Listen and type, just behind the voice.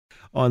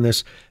on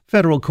this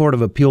Federal Court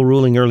of Appeal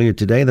ruling earlier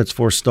today that's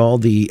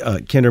forestalled the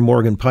Kinder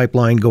Morgan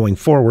pipeline going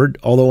forward.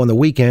 Although on the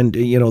weekend,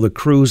 the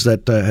crews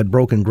that had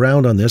broken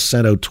ground on this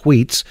sent out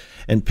tweets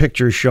and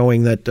pictures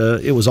showing that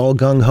it was all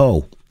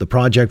gung-ho. The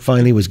project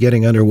finally was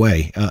getting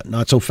underway.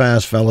 Not so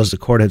fast, fellas. The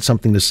court had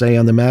something to say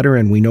on the matter,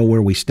 and we know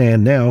where we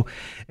stand now.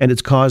 And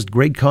it's caused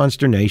great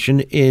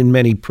consternation in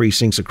many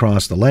precincts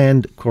across the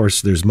land. Of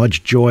course, there's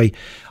much joy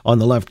on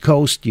the left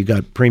coast. You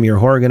got Premier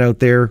Horgan out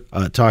there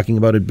talking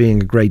about it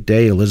being a great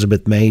day.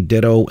 Elizabeth May,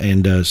 ditto,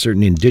 and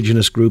certain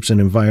Indigenous groups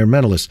and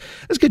environmentalists.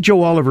 Let's get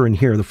Joe Oliver in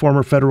here, the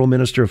former federal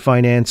Minister of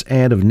Finance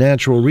and of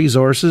Natural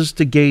Resources,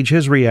 to gauge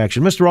his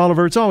reaction. Mr.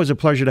 Oliver, it's always a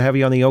pleasure to have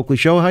you on the Oakley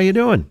Show. How you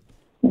doing?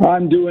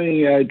 I'm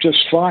doing just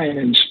fine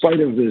in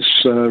spite of this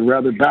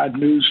rather bad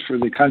news for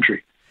the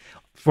country.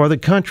 For the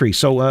country.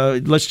 So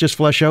let's just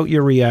flesh out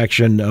your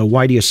reaction.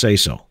 Why do you say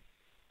so?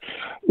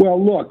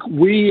 Well, look,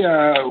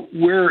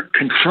 we're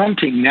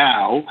confronting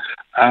now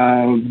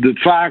the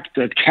fact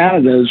that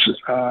Canada's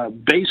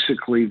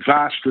basically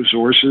vast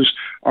resources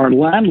are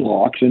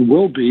landlocked and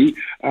will be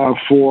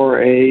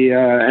for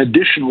a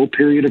additional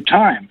period of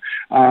time.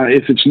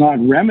 If it's not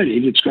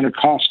remedied, it's going to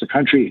cost the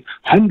country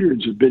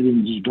hundreds of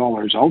billions of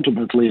dollars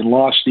ultimately in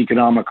lost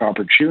economic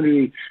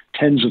opportunity,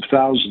 tens of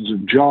thousands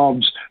of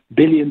jobs,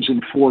 billions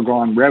in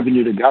foregone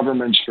revenue to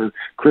governments for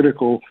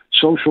critical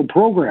social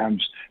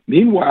programs.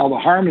 Meanwhile, the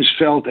harm is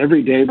felt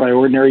every day by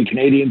ordinary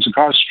Canadians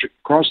across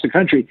the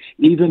country,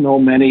 even though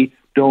many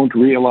don't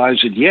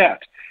realize it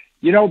yet.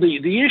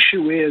 The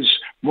issue is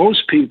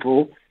most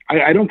people,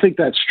 I don't think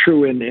that's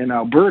true in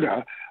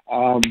Alberta,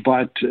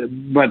 but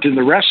in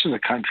the rest of the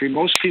country,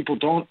 most people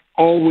don't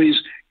always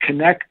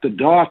connect the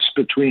dots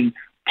between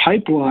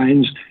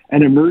pipelines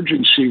and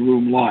emergency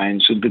room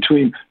lines and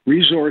between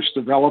resource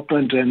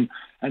development and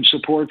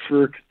support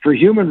for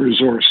human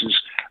resources.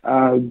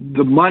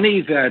 The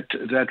money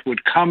that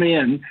would come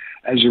in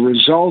as a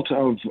result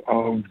of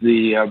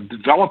the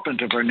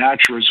development of our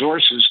natural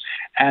resources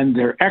and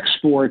their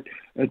export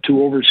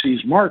to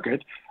overseas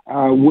market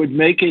would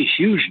make a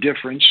huge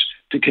difference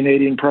to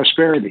Canadian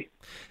prosperity.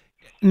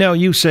 Now,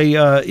 you say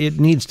it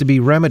needs to be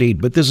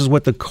remedied, but this is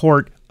what the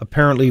court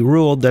apparently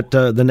ruled, that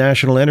the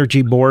National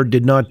Energy Board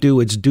did not do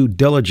its due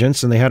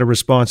diligence, and they had a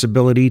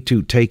responsibility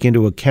to take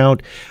into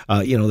account,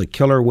 the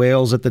killer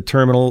whales at the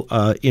terminal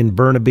in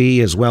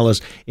Burnaby, as well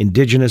as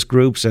Indigenous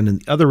groups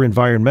and other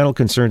environmental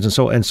concerns,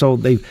 and so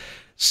they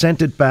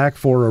sent it back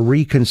for a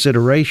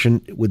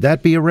reconsideration. Would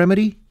that be a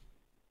remedy?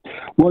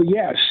 Well,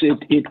 yes,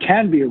 it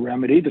can be a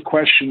remedy. The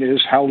question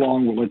is, how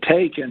long will it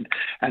take and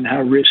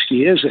how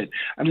risky is it?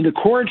 I mean, the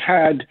court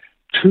had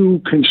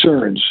two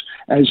concerns,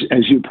 as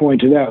you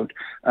pointed out.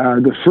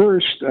 The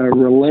first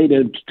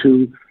related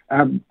to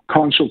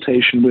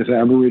consultation with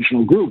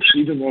Aboriginal groups,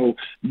 even though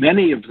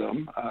many of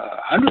them,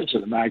 hundreds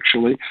of them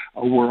actually,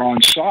 were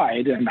on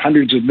side, and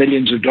hundreds of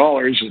millions of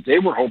dollars that they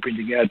were hoping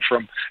to get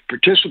from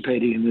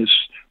participating in this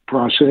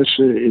process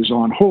is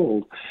on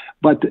hold.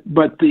 But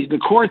the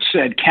court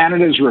said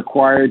Canada is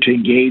required to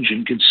engage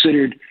in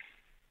considered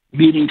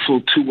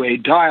meaningful two-way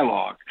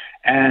dialogue.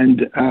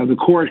 And the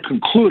court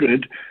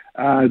concluded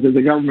that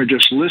the government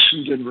just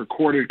listened and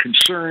recorded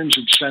concerns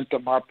and sent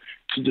them up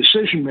to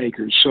decision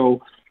makers.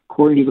 So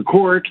according to the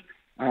court,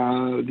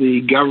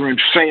 the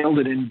government failed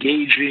in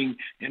engaging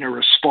in a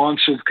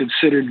responsive,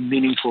 considered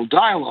meaningful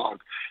dialogue.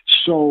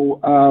 So,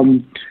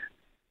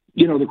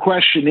 the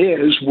question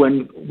is,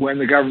 when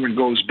the government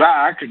goes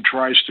back and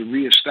tries to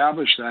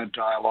reestablish that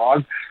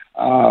dialogue,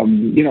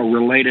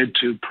 related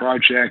to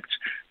project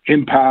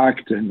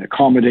impact and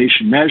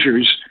accommodation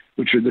measures,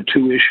 which are the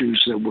two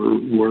issues that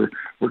were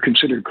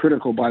considered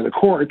critical by the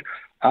court,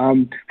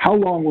 how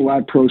long will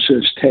that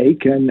process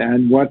take,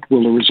 and what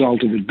will the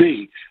result of it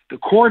be? The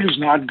court has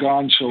not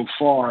gone so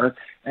far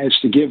as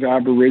to give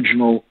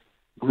Aboriginal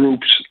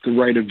groups the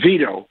right of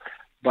veto,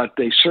 but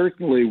they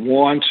certainly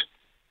want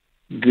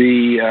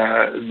their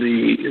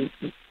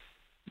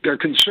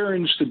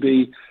concerns to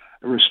be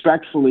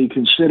respectfully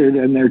considered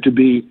and there to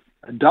be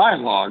a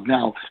dialogue.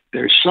 Now,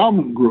 there's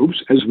some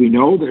groups, as we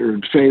know, that are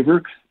in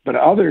favor, but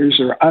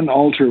others are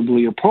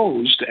unalterably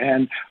opposed,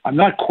 and I'm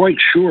not quite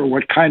sure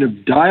what kind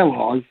of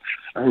dialogue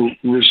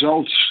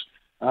results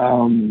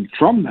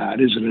from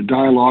that. Is it a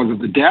dialogue of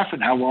the deaf,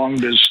 and how long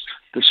does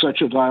such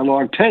a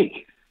dialogue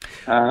take?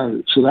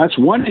 So that's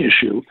one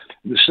issue.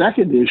 The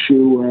second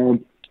issue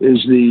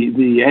is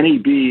the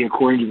NEB,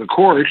 according to the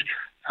court,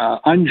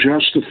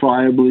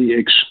 unjustifiably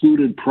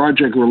excluded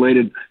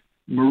project-related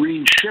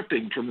marine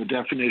shipping from the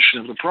definition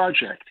of the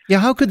project. Yeah,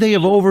 how could they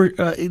have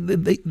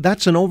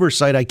that's an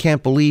oversight I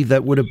can't believe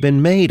that would have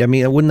been made. I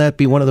mean, wouldn't that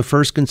be one of the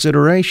first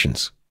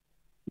considerations?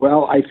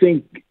 Well, I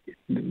think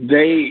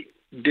they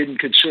didn't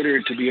consider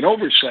it to be an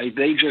oversight.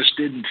 They just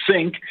didn't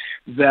think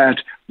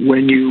that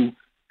when you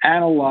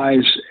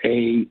analyze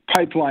a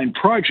pipeline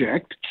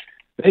project,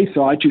 they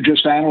thought you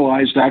just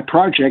analyze that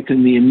project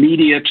and the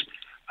immediate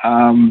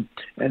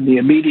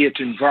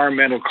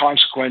environmental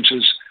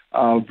consequences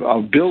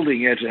of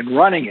building it and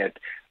running it.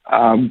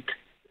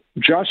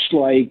 Just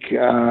like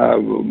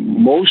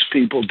most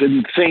people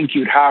didn't think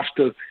you'd have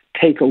to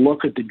take a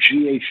look at the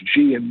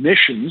GHG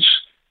emissions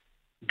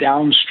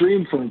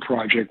downstream from the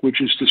project, which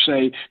is to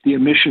say the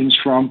emissions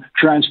from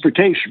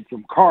transportation,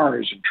 from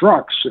cars and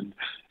trucks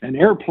and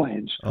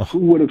airplanes. Oh. Who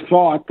would have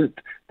thought that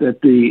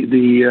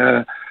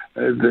the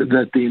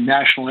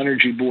National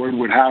Energy Board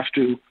would have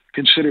to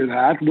consider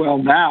that? Well,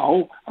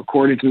 now,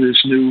 according to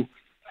this new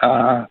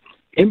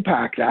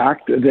Impact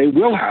Act, they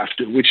will have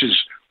to, which is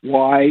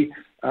why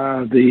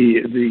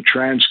the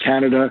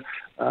Trans-Canada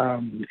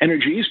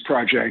Energy East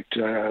project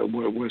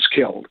was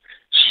killed.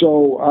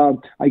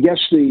 So I guess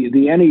the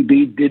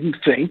NEB didn't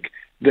think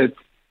that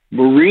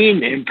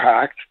marine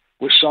impact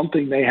was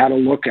something they had to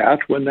look at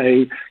when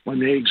they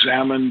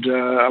examined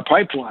a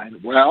pipeline.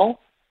 Well,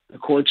 the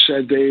court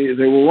said they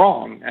were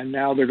wrong, and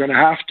now they're going to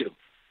have to.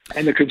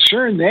 And the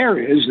concern there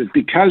is that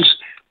because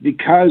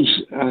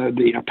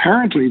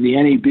apparently the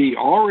NEB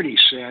already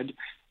said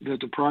that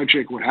the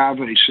project would have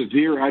a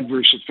severe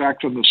adverse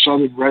effect on the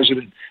southern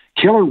resident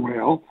killer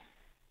whale,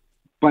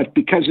 but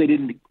because they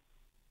didn't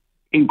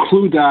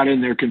include that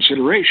in their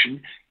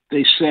consideration,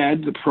 they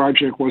said the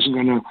project wasn't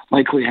going to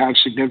likely have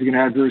significant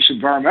adverse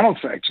environmental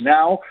effects.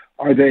 Now,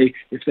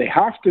 if they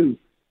have to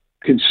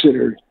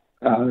consider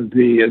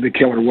the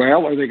killer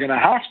whale, are they going to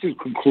have to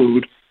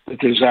conclude that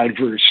there's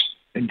adverse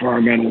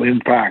environmental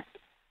impact?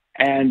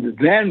 And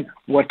then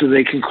what do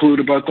they conclude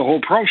about the whole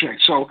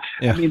project? So,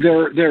 yeah. I mean, there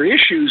are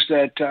issues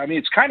that,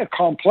 it's kind of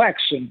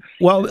complex.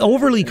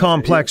 Overly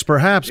complex,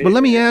 perhaps. But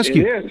let me ask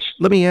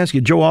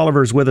you, Joe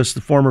Oliver is with us,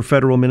 the former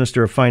federal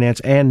Minister of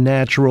Finance and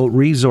Natural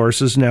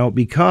Resources. Now,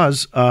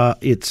 because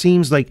it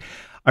seems like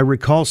I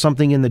recall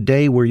something in the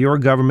day where your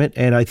government,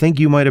 and I think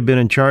you might have been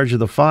in charge of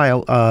the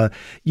file,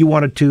 you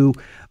wanted to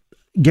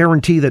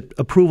guarantee that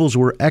approvals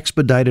were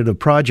expedited of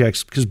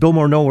projects, because Bill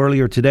Morneau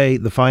earlier today,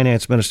 the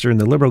finance minister in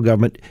the Liberal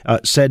government,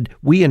 said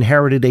we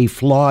inherited a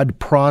flawed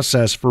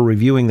process for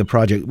reviewing the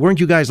project. Weren't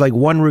you guys like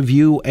one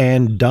review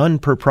and done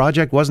per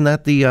project? Wasn't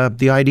that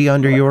the idea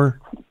under your?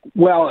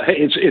 Well,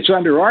 it's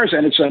under ours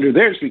and it's under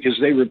theirs, because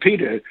they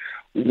repeated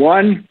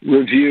one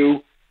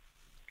review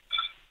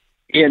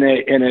in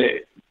a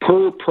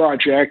per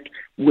project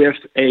with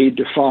a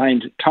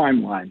defined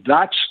timeline.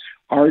 That's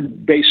our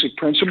basic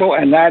principle,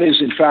 and that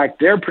is, in fact,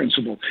 their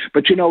principle.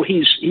 But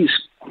he's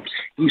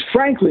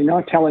frankly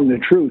not telling the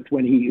truth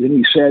when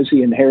he says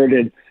he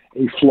inherited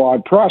a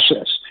flawed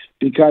process,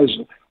 because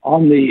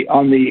on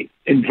the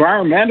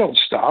environmental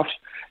stuff,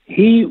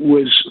 he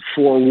was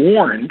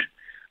forewarned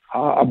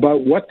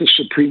about what the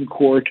Supreme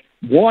Court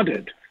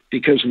wanted,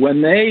 because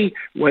when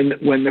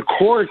the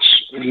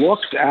courts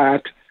looked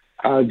at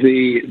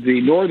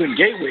the Northern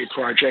Gateway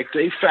project,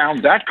 they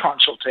found that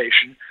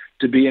consultation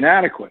to be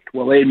inadequate.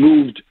 Well, they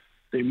moved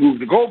the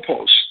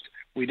goalposts.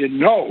 We didn't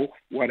know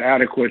what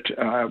adequate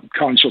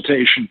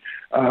consultation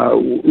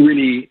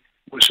really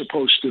was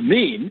supposed to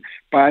mean,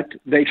 but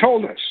they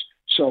told us.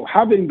 So,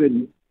 having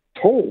been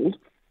told,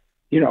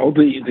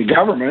 the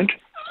government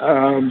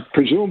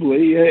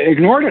presumably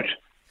ignored it,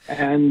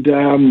 and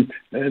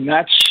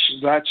that's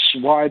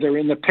why they're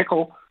in the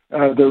pickle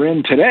they're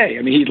in today.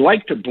 I mean, he'd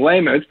like to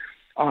blame it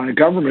on a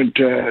government,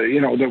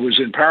 that was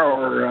in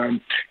power,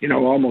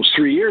 almost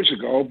 3 years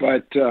ago.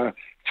 But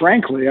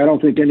frankly, I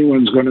don't think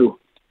anyone's going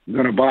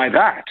to buy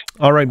that.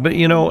 All right, but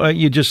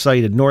you just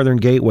cited Northern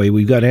Gateway.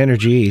 We've got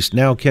Energy East,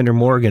 now Kinder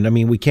Morgan. I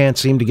mean, we can't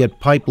seem to get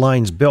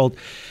pipelines built,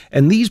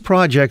 and these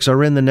projects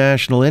are in the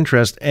national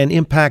interest and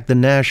impact the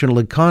national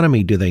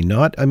economy, do they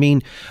not? I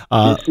mean,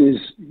 this is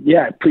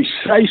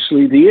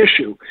precisely the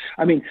issue.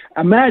 I mean,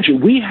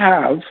 imagine we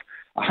have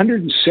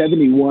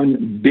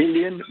 171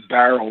 billion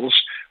barrels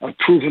of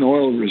proven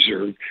oil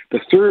reserve, the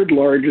third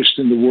largest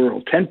in the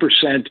world,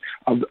 10%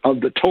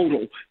 of the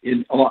total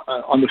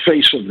on the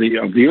face of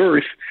the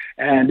earth,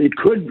 and it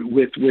could,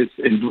 with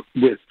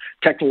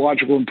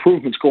technological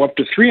improvements, go up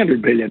to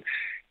 300 billion.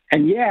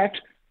 And yet,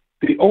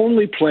 the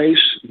only place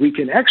we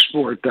can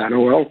export that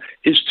oil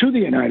is to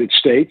the United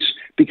States,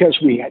 because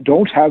we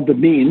don't have the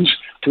means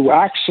to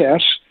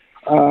access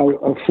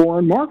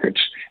foreign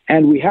markets,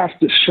 and we have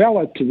to sell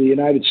it to the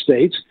United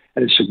States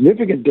at a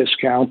significant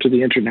discount to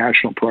the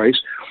international price.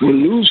 We're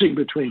losing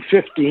between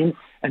 $15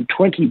 and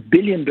 $20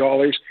 billion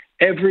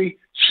every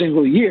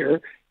single year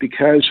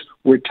because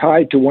we're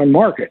tied to one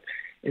market.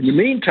 In the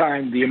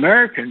meantime, the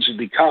Americans have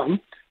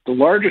become the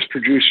largest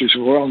producers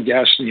of oil and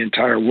gas in the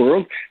entire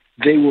world.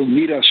 They will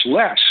need us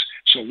less.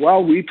 So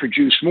while we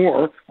produce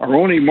more, our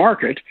only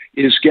market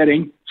is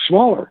getting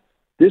smaller.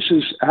 This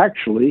is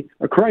actually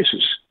a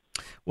crisis.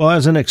 Well,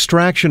 as an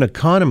extraction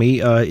economy,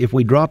 if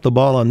we drop the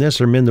ball on this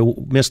or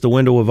miss the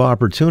window of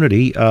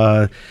opportunity,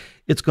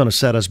 it's going to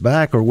set us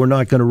back, or we're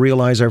not going to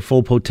realize our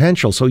full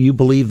potential. So you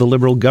believe the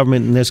Liberal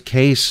government in this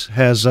case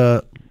has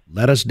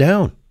let us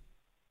down?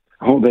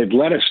 Oh, they've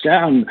let us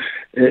down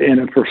in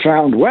a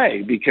profound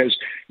way, because,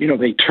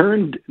 they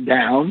turned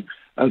down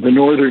the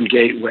Northern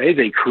Gateway.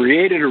 They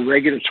created a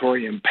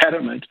regulatory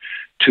impediment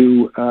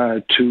to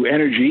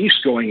Energy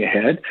East going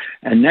ahead,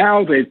 and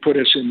now they've put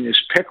us in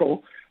this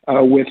pickle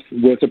with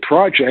a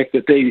project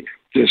that they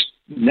just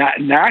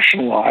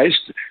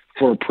nationalized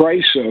for a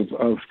price of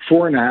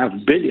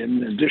 $4.5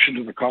 billion in addition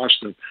to the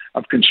cost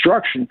of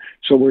construction.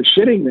 So we're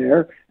sitting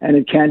there, and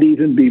it can't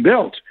even be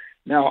built.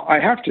 Now, I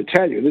have to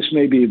tell you, this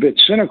may be a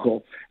bit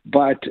cynical,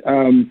 but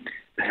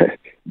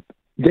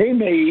they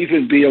may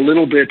even be a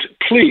little bit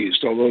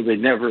pleased, although they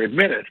never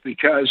admit it,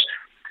 because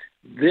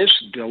this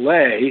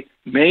delay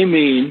may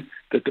mean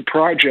that the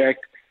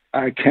project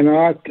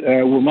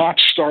will not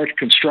start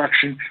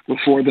construction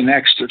before the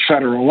next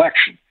federal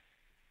election.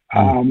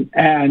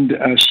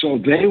 So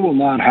they will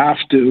not have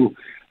to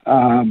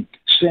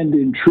send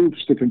in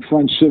troops to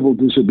confront civil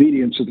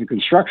disobedience at the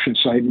construction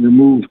site and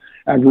remove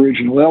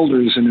Aboriginal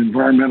elders and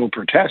environmental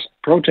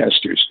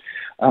protesters.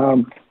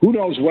 Who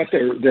knows what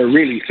they're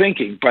really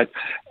thinking? But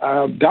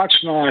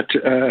that's not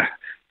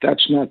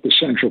the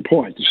central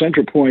point. The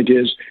central point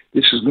is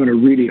this is going to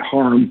really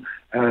harm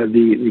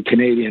the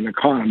Canadian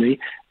economy,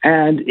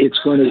 and it's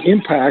going to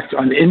impact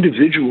on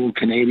individual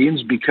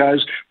Canadians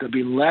because there'll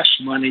be less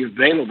money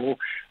available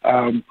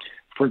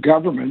for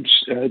governments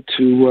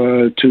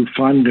to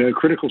fund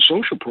critical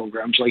social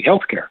programs like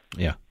healthcare.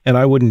 Yeah, and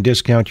I wouldn't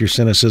discount your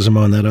cynicism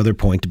on that other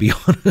point, to be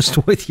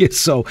honest with you.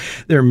 So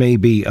there may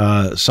be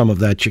some of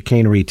that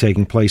chicanery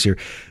taking place here.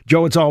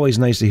 Joe, it's always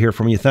nice to hear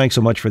from you. Thanks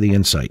so much for the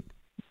insight.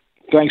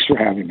 Thanks for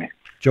having me.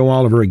 Joe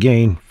Oliver,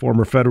 again,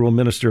 former federal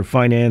Minister of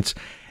Finance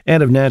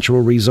and of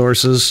Natural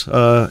Resources,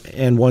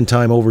 and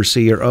one-time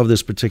overseer of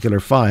this particular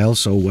file.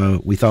 So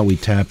we thought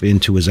we'd tap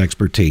into his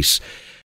expertise.